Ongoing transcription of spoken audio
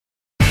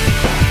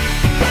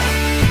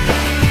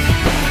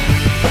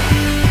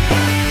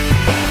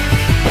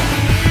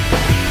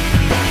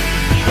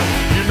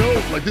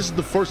like this is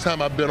the first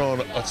time I've been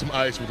on some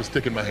ice with a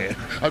stick in my hand.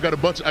 I got a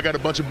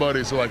bunch of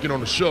buddies, so like, you know, on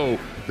the show,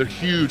 they're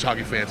huge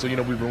hockey fans. So, you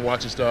know, we've been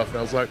watching stuff, and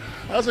I was like,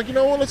 you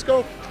know what, let's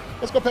go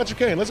Patrick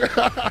Kane. Let's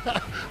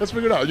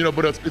figure it out. You know,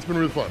 but it's been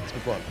really fun. It's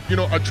been fun. You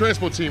know, our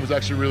transport team has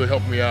actually really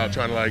helped me out,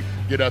 trying to like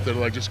get out there,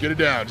 like just get it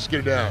down.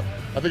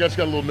 I think I just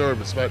got a little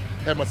nervous, but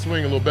I had my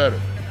swing a little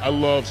better. I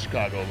love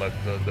Chicago. Like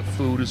the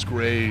food is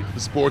great.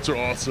 The sports are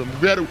awesome.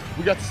 We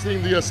got to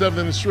sing the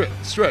 7-inning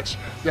stretch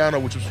down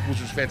there, which was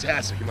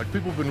fantastic. And like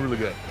people have been really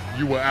good.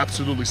 You will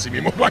absolutely see me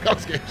in more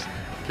Blackhawks games.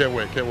 Can't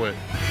wait.